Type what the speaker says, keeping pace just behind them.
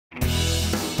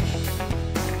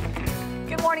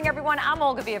Good morning, everyone. I'm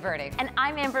Olga Villaverdi. And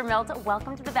I'm Amber Milt.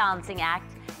 Welcome to The Balancing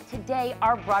Act. Today,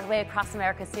 our Broadway Across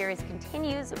America series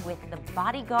continues with The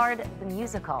Bodyguard, the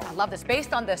musical. I love this.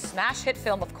 Based on the smash hit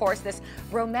film, of course, this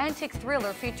romantic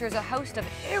thriller features a host of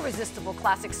irresistible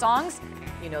classic songs.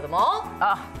 You know them all?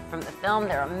 Oh, from the film,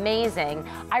 they're amazing.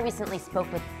 I recently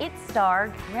spoke with its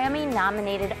star,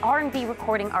 Grammy-nominated R&B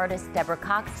recording artist Deborah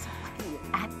Cox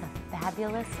at the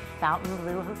fabulous Fountain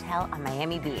Blue Hotel on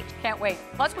Miami Beach. Can't wait.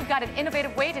 Plus, we've got an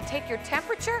innovative way to take your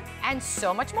temperature and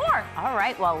so much more. All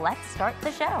right, well, let's start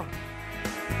the show.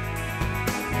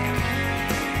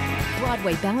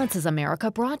 Broadway Balances America,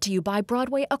 brought to you by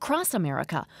Broadway Across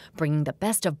America, bringing the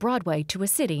best of Broadway to a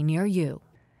city near you.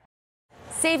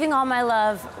 Saving All My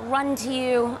Love, Run to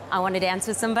You, I Want to Dance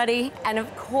with Somebody, and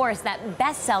of course, that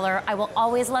bestseller, I Will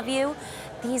Always Love You.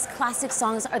 These classic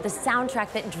songs are the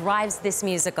soundtrack that drives this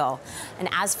musical. And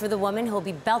as for the woman who will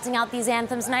be belting out these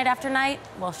anthems night after night,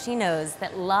 well, she knows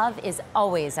that love is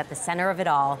always at the center of it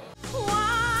all.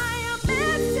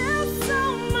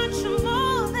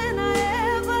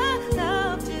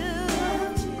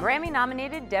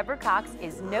 Grammy-nominated Deborah Cox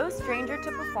is no stranger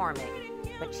to performing,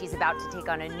 but she's about to take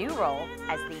on a new role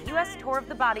as the U.S. tour of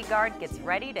The Bodyguard gets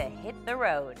ready to hit the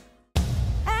road.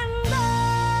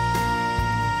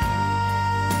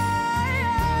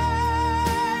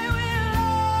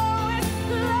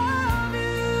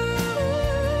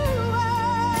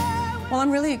 Well, I'm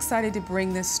really excited to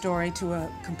bring this story to a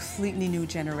completely new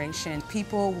generation.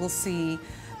 People will see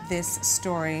this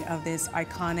story of this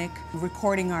iconic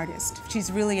recording artist.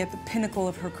 She's really at the pinnacle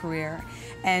of her career,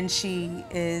 and she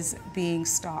is being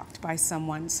stalked by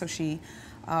someone. So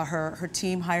her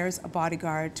team hires a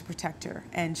bodyguard to protect her,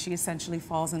 and she essentially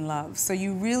falls in love. So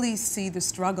you really see the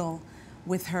struggle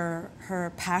with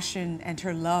her passion and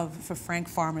her love for Frank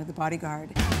Farmer, the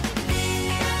bodyguard.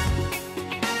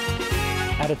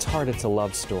 At its heart, it's a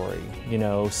love story, you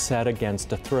know, set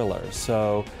against a thriller.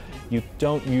 So you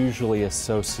don't usually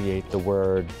associate the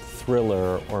word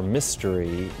thriller or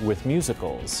mystery with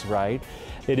musicals, right?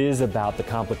 It is about the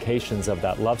complications of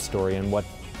that love story and what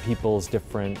people's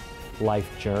different life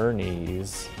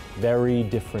journeys, very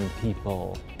different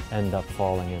people end up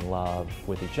falling in love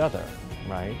with each other,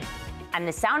 right? And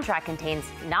the soundtrack contains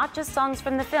not just songs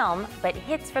from the film, but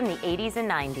hits from the 80s and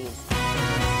 90s.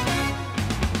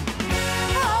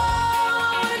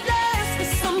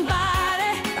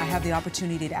 I have the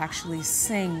opportunity to actually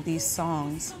sing these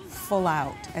songs full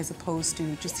out, as opposed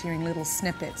to just hearing little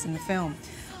snippets in the film.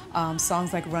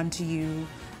 Songs like Run to You,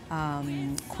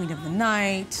 Queen of the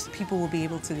Night. People will be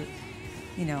able to,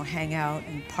 you know, hang out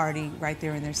and party right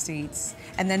there in their seats,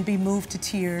 and then be moved to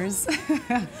tears,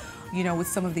 you know, with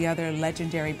some of the other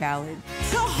legendary ballads.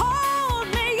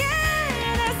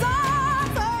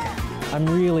 I'm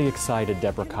really excited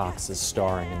Deborah Cox is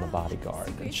starring in The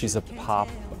Bodyguard. And she's a pop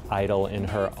idol in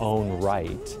her own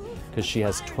right, because she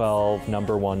has 12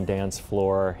 #1 dance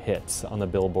floor hits on the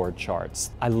Billboard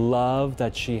charts. I love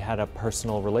that she had a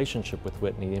personal relationship with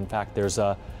Whitney. In fact, there's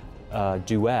a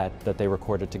duet that they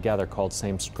recorded together called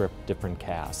Same Script, Different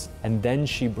Cast. And then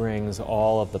she brings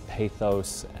all of the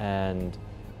pathos and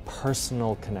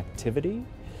personal connectivity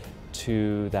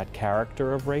to that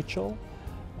character of Rachel.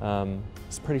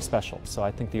 It's pretty special, so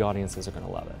I think the audiences are going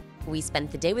to love it. We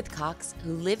spent the day with Cox,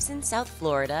 who lives in South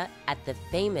Florida at the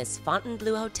famous Fountain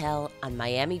Blue Hotel on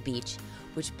Miami Beach,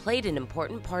 which played an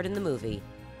important part in the movie.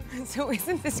 So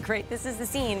isn't this great? This is the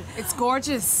scene. It's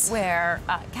gorgeous. Where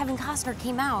Kevin Costner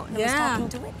came out and was talking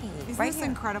to Whitney. Isn't this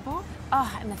incredible?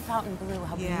 Oh, and the Fountain Blue,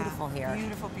 how beautiful here.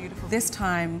 Beautiful, beautiful. This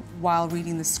time, while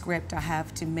reading the script, I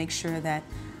have to make sure that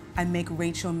I make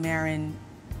Rachel Marin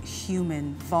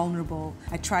human, vulnerable.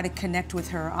 I try to connect with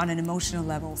her on an emotional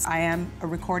level. I am a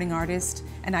recording artist,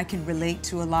 and I can relate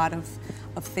to a lot of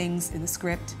things in the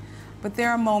script. But there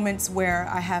are moments where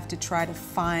I have to try to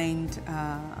find,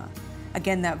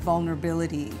 again, that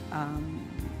vulnerability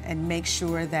and make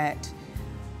sure that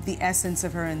the essence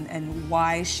of her and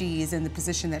why she is in the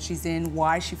position that she's in,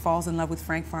 why she falls in love with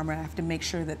Frank Farmer, I have to make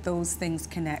sure that those things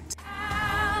connect.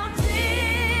 How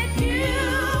did you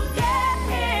get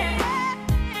here?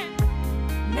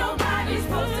 Nobody's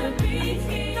supposed to be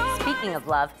here. Speaking of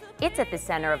love, it's at the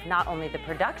center of not only the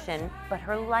production, but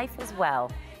her life as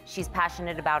well. She's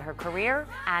passionate about her career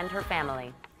and her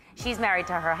family. She's married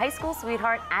to her high school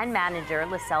sweetheart and manager,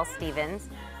 LaSalle Stevens,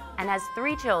 and has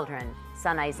 3 children,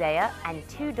 son Isaiah and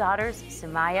 2 daughters,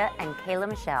 Sumaya and Kayla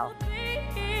Michelle.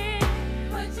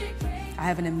 I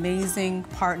have an amazing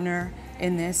partner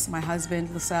in this, my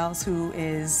husband, LaSalle, who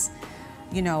is,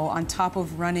 you know, on top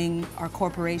of running our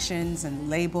corporations and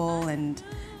label and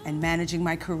and managing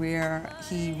my career.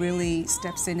 He really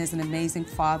steps in as an amazing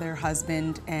father,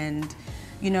 husband, and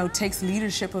takes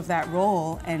leadership of that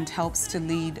role and helps to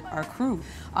lead our crew.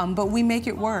 But we make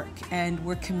it work, and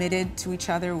we're committed to each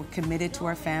other, we're committed to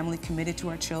our family, committed to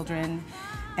our children,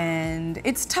 and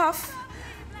it's tough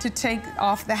to take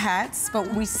off the hats, but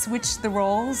we switch the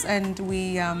roles and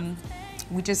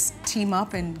we just team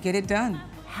up and get it done.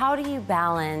 How do you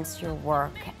balance your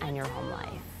work and your home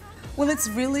life? Well, it's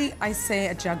really, I say,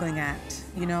 a juggling act.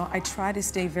 I try to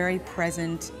stay very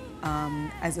present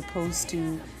as opposed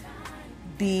to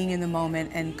being in the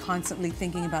moment and constantly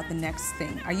thinking about the next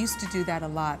thing. I used to do that a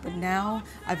lot, but now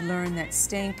I've learned that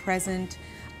staying present,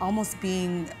 almost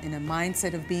being in a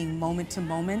mindset of being moment to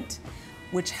moment,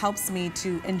 which helps me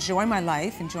to enjoy my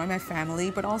life, enjoy my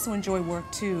family, but also enjoy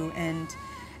work too. And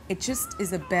it just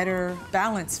is a better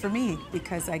balance for me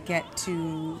because I get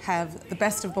to have the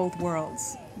best of both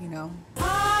worlds,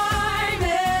 I'm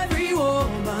every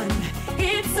woman,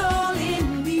 it's all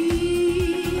in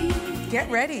me. Get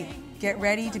ready. Get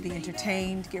ready to be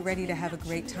entertained, get ready to have a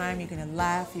great time. You're gonna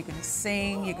laugh, you're gonna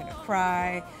sing, you're gonna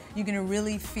cry, you're gonna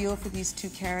really feel for these two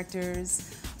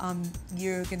characters.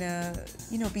 You're gonna,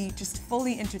 be just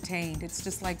fully entertained. It's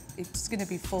just like, it's gonna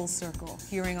be full circle,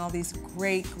 hearing all these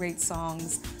great, great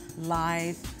songs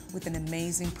live with an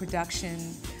amazing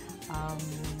production.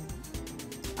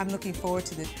 I'm looking forward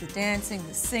to the dancing,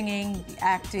 the singing, the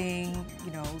acting,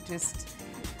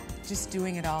 just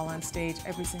doing it all on stage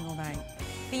every single night.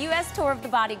 The U.S. tour of The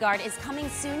Bodyguard is coming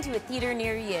soon to a theater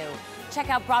near you. Check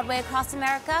out Broadway Across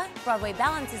America, Broadway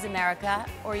Balances America,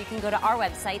 or you can go to our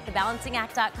website,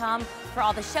 thebalancingact.com, for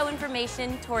all the show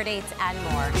information, tour dates, and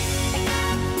more.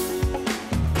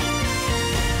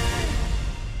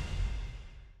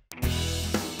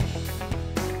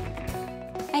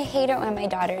 I hate it when my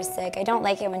daughter is sick. I don't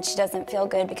like it when she doesn't feel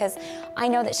good because I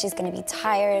know that she's going to be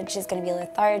tired, she's going to be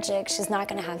lethargic, she's not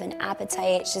going to have an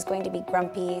appetite, she's going to be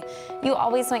grumpy. You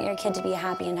always want your kid to be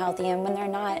happy and healthy, and when they're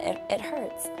not, it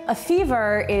hurts. A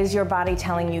fever is your body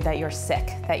telling you that you're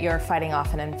sick, that you're fighting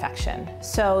off an infection.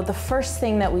 So the first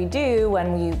thing that we do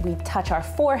when we touch our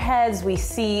foreheads, we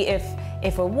see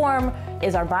if we're warm,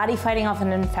 is our body fighting off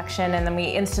an infection, and then we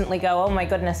instantly go, oh my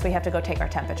goodness, we have to go take our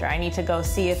temperature. I need to go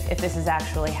see if this is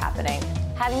actually happening.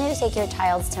 Having to take your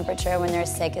child's temperature when they're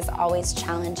sick is always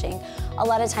challenging. A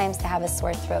lot of times they have a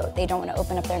sore throat, they don't want to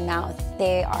open up their mouth,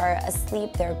 they are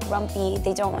asleep, they're grumpy,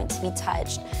 they don't want to be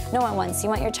touched. No one wants. You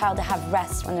want your child to have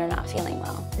rest when they're not feeling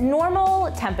well.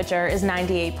 Normal Temperature is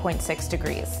 98.6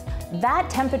 degrees. That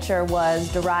temperature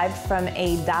was derived from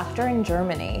a doctor in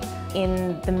Germany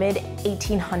in the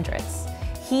mid-1800s.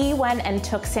 He went and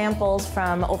took samples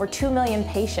from over 2 million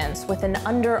patients with an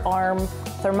underarm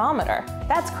thermometer.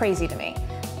 That's crazy to me,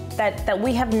 that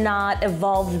we have not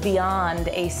evolved beyond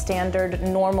a standard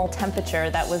normal temperature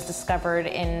that was discovered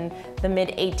in the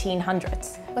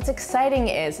mid-1800s. What's exciting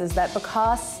is that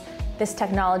because this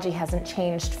technology hasn't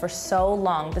changed for so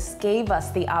long, this gave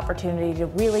us the opportunity to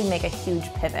really make a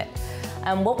huge pivot.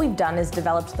 What we've done is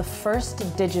developed the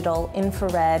first digital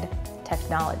infrared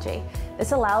technology.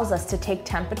 This allows us to take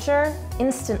temperature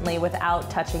instantly without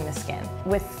touching the skin.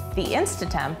 With the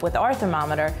InstaTemp, with our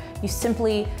thermometer, you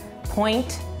simply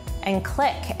point and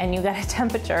click and you get a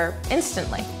temperature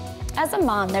instantly. As a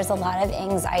mom, there's a lot of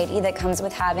anxiety that comes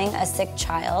with having a sick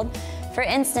child. For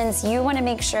instance, you want to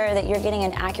make sure that you're getting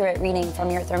an accurate reading from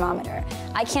your thermometer.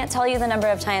 I can't tell you the number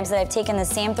of times that I've taken the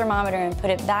same thermometer and put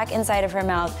it back inside of her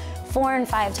mouth 4 and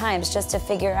 5 times just to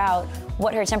figure out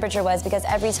what her temperature was, because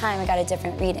every time I got a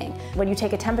different reading. When you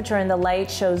take a temperature and the light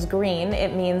shows green,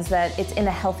 it means that it's in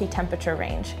a healthy temperature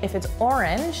range. If it's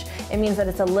orange, it means that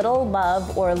it's a little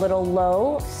above or a little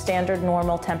low standard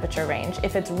normal temperature range.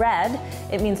 If it's red,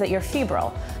 it means that you're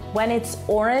febrile. When it's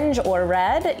orange or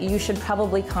red, you should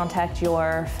probably contact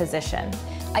your physician.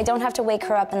 I don't have to wake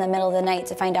her up in the middle of the night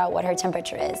to find out what her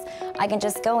temperature is. I can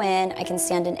just go in, I can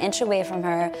stand an inch away from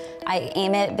her, I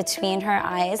aim it between her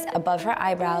eyes, above her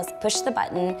eyebrows, push the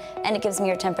button, and it gives me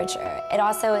her temperature. It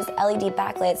also is LED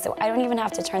backlit, so I don't even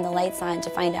have to turn the lights on to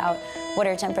find out what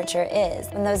her temperature is.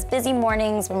 In those busy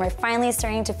mornings when we're finally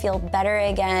starting to feel better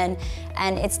again,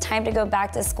 and it's time to go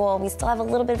back to school, we still have a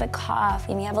little bit of a cough,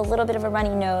 we may have a little bit of a runny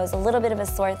nose, a little bit of a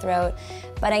sore throat,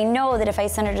 but I know that if I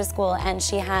send her to school and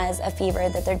she has a fever,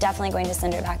 that they're definitely going to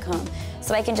send her back home.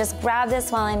 So I can just grab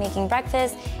this while I'm making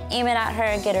breakfast, aim it at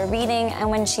her, get her reading, and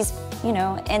when she's,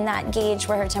 in that gauge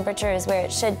where her temperature is where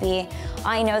it should be,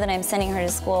 I know that I'm sending her to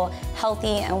school healthy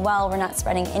and well, we're not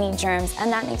spreading any germs,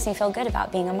 and that makes me feel good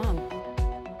about being a mom.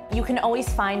 You can always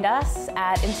find us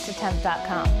at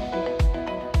InstaTemp.com.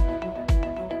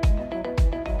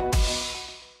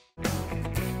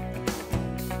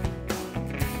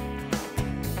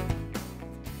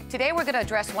 Today we're going to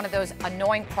address one of those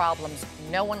annoying problems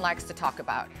no one likes to talk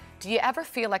about. Do you ever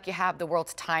feel like you have the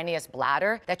world's tiniest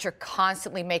bladder, that you're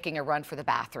constantly making a run for the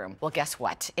bathroom? Well, guess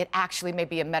what? It actually may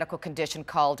be a medical condition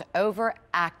called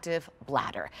overactive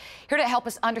bladder. Here to help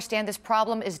us understand this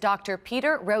problem is Dr.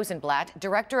 Peter Rosenblatt,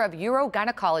 Director of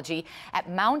Urogynecology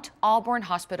at Mount Auburn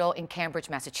Hospital in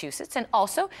Cambridge, Massachusetts. And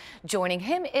also joining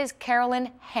him is Carolyn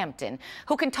Hampton,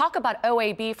 who can talk about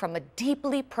OAB from a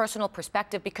deeply personal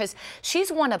perspective because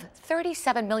she's one of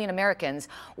 37 million Americans,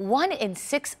 1 in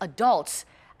 6 adults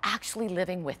actually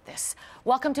living with this.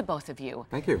 Welcome to both of you.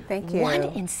 Thank you. Thank you. 1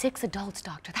 in 6 adults,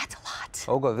 doctor, that's a lot.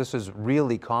 Olga, this is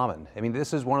really common. I mean,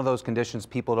 this is one of those conditions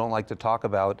people don't like to talk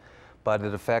about, but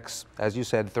it affects, as you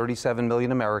said, 37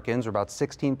 million Americans, or about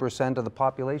 16% of the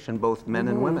population, both men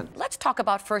and women. Let's talk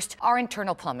about first our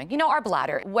internal plumbing, you know, our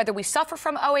bladder, whether we suffer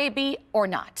from OAB or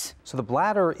not. So the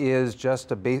bladder is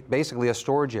just basically a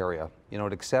storage area. You know,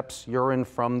 it accepts urine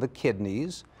from the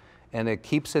kidneys, and it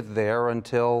keeps it there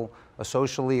until a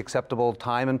socially acceptable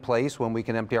time and place when we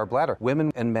can empty our bladder.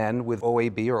 Women and men with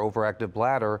OAB or overactive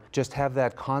bladder just have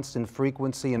that constant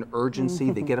frequency and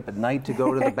urgency. They get up at night to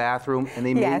go to the bathroom, and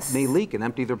they may leak and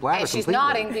empty their bladder And she's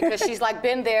completely. nodding because she's like,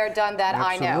 been there, done that,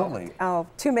 Absolutely. I know. Oh,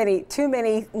 too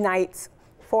many nights,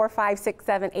 4, 5, 6,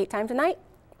 7, 8 times a night.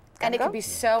 And it can be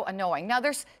so annoying. Now,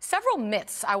 there's several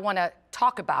myths I want to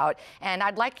talk about, and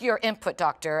I'd like your input,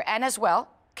 doctor, and as well,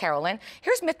 Carolyn.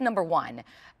 Here's myth number 1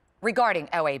 regarding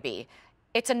OAB.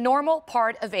 It's a normal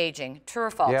part of aging. True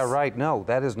or false? Yeah, right. No,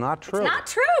 that is not true. It's not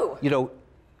true. You know,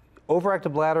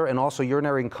 overactive bladder and also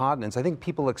urinary incontinence, I think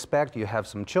people expect you have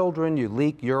some children, you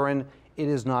leak urine. It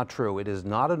is not true. It is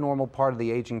not a normal part of the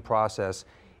aging process.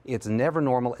 It's never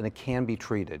normal, and it can be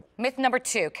treated. Myth number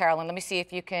 2, Carolyn, let me see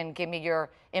if you can give me your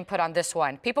input on this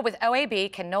one. People with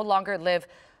OAB can no longer live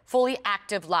fully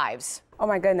active lives. Oh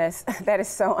my goodness, that is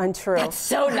so untrue. That's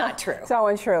so not true. So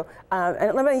untrue.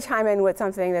 And let me chime in with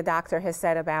something the doctor has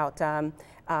said about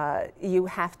you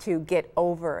have to get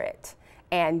over it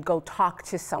and go talk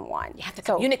to someone. You have to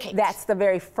communicate. That's the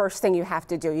very first thing you have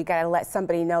to do. You got to let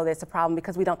somebody know there's a problem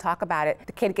because we don't talk about it.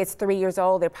 The kid gets 3 years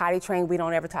old, they're potty trained, we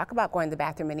don't ever talk about going to the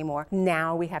bathroom anymore.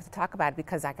 Now we have to talk about it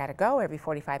because I got to go every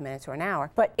 45 minutes or an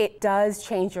hour. But it does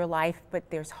change your life, but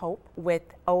there's hope. With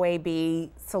OAB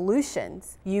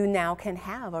solutions, you now can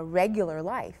have a regular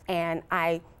life. And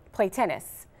I play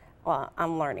tennis. Well,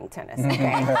 I'm learning tennis,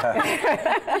 okay?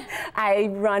 I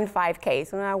run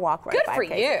 5Ks, and I run 5Ks. Good for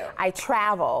you. I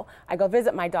travel. I go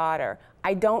visit my daughter.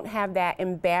 I don't have that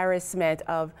embarrassment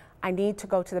of, I need to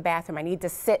go to the bathroom. I need to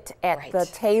sit at the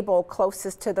table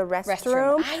closest to the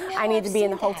restroom. I need to be in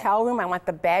the hotel room. I want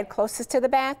the bed closest to the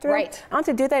bathroom. I don't have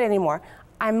to do that anymore.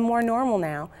 I'm more normal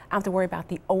now. I don't have to worry about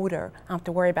the odor. I don't have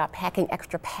to worry about packing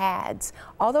extra pads.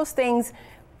 All those things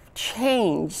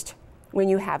changed when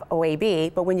you have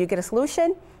OAB, but when you get a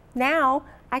solution, now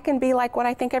I can be like what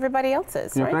I think everybody else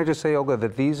is. You know, can I just say, Olga,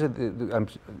 that these are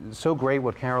so great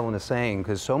what Carolyn is saying,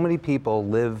 because so many people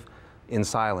live in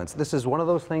silence. This is one of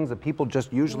those things that people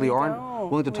just usually aren't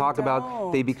willing to talk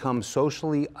about. They become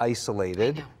socially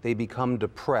isolated. They become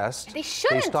depressed. And they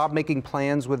shouldn't. They stop making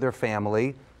plans with their family.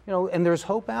 You know, and there's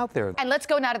hope out there. And let's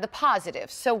go now to the positive.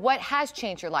 So what has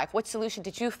changed your life? What solution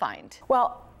did you find?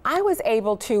 Well, I was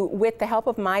able to, with the help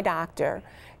of my doctor,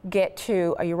 get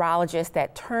to a urologist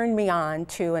that turned me on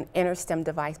to an InstaTemp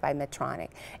device by Medtronic.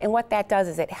 And what that does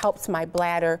is it helps my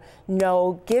bladder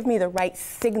give me the right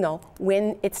signal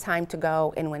when it's time to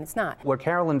go and when it's not. What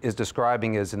Carolyn is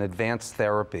describing is an advanced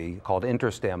therapy called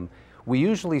InstaTemp. We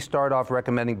usually start off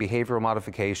recommending behavioral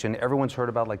modification. Everyone's heard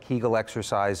about like Kegel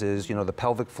exercises, you know, the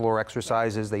pelvic floor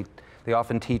exercises. They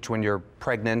often teach when you're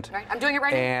pregnant. Right. I'm doing it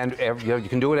right now. And you know, you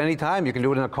can do it anytime. You can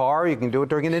do it in a car. You can do it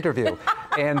during an interview.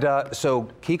 And so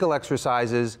Kegel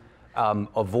exercises,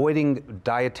 avoiding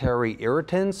dietary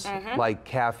irritants like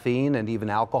caffeine and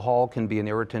even alcohol can be an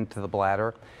irritant to the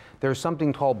bladder. There's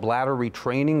something called bladder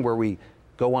retraining where we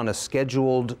go on a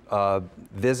scheduled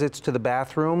visits to the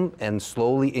bathroom and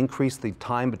slowly increase the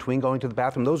time between going to the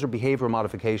bathroom. Those are behavioral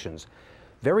modifications.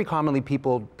 Very commonly,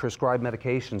 people prescribe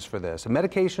medications for this. And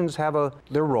medications have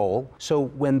their role. So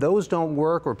when those don't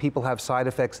work or people have side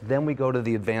effects, then we go to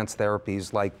the advanced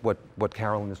therapies like what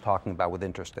Carolyn is talking about with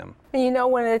InstaTemp. And you know,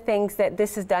 one of the things that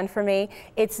this has done for me,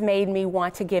 it's made me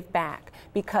want to give back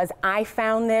because I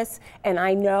found this and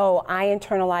I know I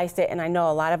internalized it and I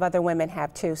know a lot of other women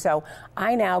have too. So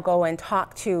I now go and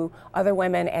talk to other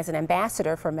women as an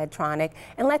ambassador for Medtronic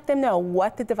and let them know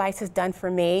what the device has done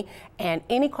for me, and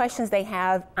any questions they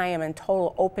have, I am in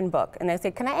total open book. And they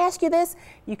say, can I ask you this?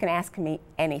 You can ask me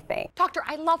anything. Doctor,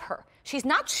 I love her. She's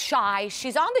not shy.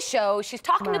 She's on the show. She's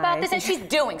talking about this, and she's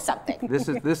doing something.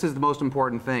 This is the most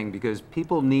important thing, because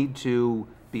people need to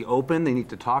be open. They need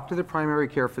to talk to their primary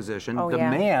care physician,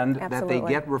 demand that they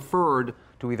get referred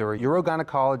to either a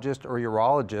urogynecologist or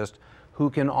urologist who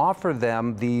can offer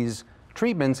them these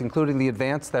treatments, including the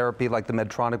advanced therapy like the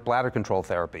Medtronic bladder control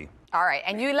therapy. All right,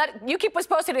 and you keep us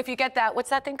posted if you get that. What's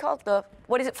that thing called?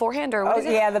 What is it? Forehand or what is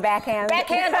it? Yeah, the backhand.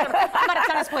 Backhand. I'm not a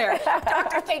tennis player.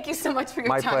 Doctor, thank you so much for your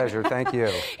time. My pleasure. Thank you.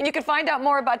 And you can find out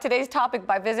more about today's topic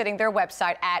by visiting their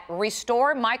website at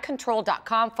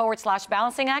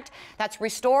restoremycontrol.com/balancing act. That's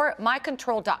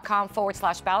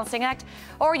restoremycontrol.com/balancing act.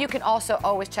 Or you can also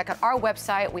always check out our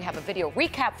website. We have a video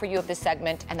recap for you of this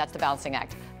segment, and that's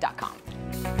thebalancingact.com.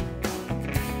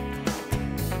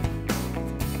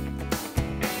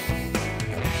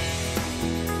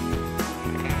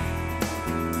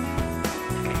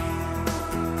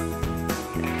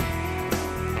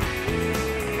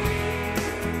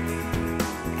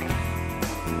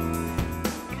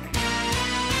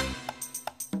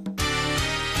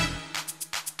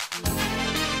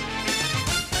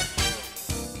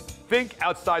 Think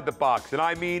outside the box, and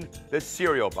I mean the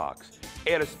cereal box.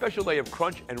 Add a special layer of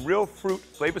crunch and real fruit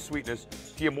flavor sweetness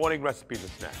to your morning recipes and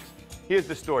snacks. Here's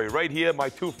the story. Right here, my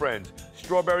two friends,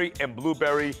 strawberry and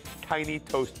blueberry tiny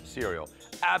toast cereal.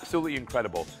 Absolutely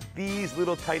incredible. These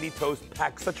little tiny toasts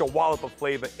pack such a wallop of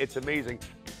flavor. It's amazing.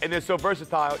 And they're so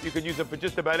versatile, you can use them for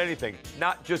just about anything,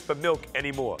 not just for milk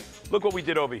anymore. Look what we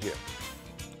did over here.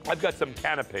 I've got some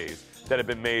canapes that have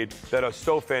been made that are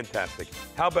so fantastic.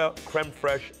 How about creme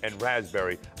fraiche and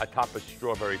raspberry atop a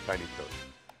strawberry tiny toast?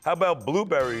 How about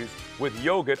blueberries with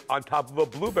yogurt on top of a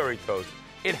blueberry toast?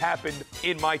 It happened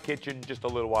in my kitchen just a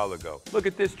little while ago. Look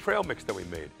at this trail mix that we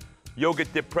made.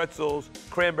 Yogurt dipped pretzels,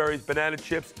 cranberries, banana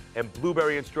chips, and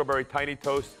blueberry and strawberry tiny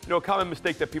toast. You know, a common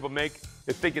mistake that people make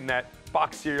is thinking that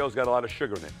boxed cereal's got a lot of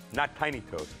sugar in it. Not tiny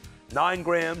toast. 9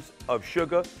 grams of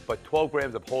sugar, but 12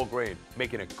 grams of whole grain,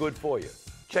 making it good for you.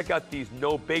 Check out these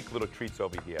no-bake little treats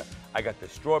over here. I got the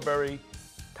strawberry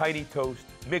tiny toast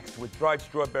mixed with dried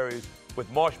strawberries with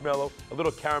marshmallow, a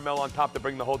little caramel on top to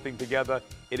bring the whole thing together.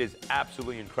 It is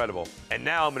absolutely incredible. And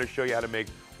now I'm going to show you how to make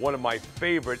one of my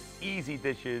favorite easy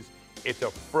dishes. It's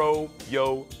a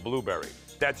fro-yo blueberry.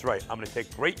 That's right. I'm going to take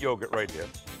great yogurt right here,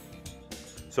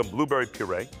 some blueberry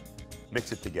puree,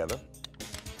 mix it together.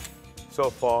 So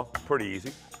far, pretty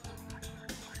easy.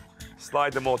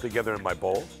 Slide them all together in my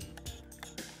bowl.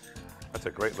 That's a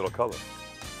great little color.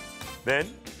 Then,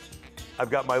 I've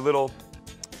got my little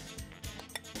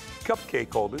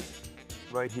cupcake holders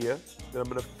right here that I'm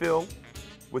gonna fill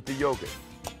with the yogurt.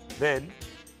 Then,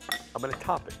 I'm gonna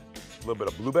top it. A little bit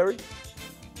of blueberry,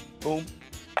 boom,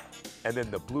 and then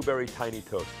the blueberry tiny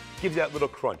toast. Gives you that little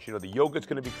crunch. You know, the yogurt's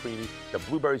gonna be creamy, the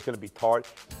blueberry's gonna be tart,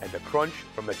 and the crunch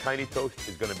from the tiny toast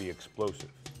is gonna be explosive.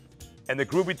 And the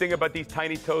groovy thing about these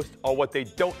tiny toasts are what they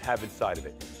don't have inside of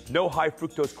it. No high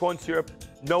fructose corn syrup,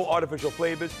 no artificial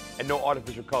flavors, and no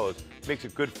artificial colors. Makes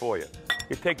it good for you.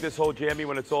 You take this whole jammy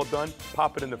when it's all done,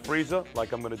 pop it in the freezer,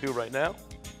 like I'm gonna do right now,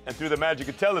 and through the magic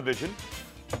of television,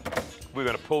 we're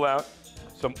gonna pull out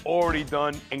some already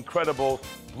done, incredible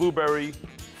blueberry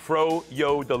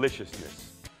fro-yo deliciousness.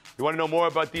 You wanna know more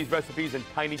about these recipes and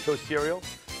Tiny Toast cereal?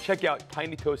 Check out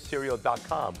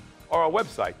tinytoastcereal.com or our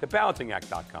website,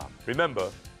 thebalancingact.com.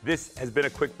 Remember, this has been a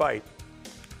quick bite.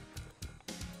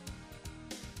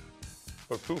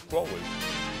 For Truth Always.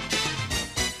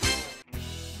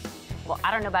 Well,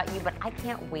 I don't know about you, but I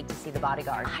can't wait to see The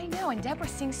Bodyguard. I know, and Deborah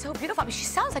sings so beautiful. I mean, she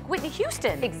sounds like Whitney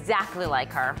Houston. Exactly like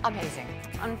her. Amazing.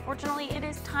 Unfortunately, it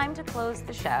is time to close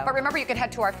the show. But remember, you can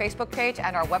head to our Facebook page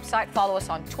and our website. Follow us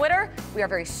on Twitter. We are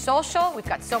very social. We've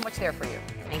got so much there for you.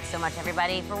 Thanks so much,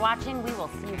 everybody, for watching. We will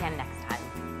see you again next time.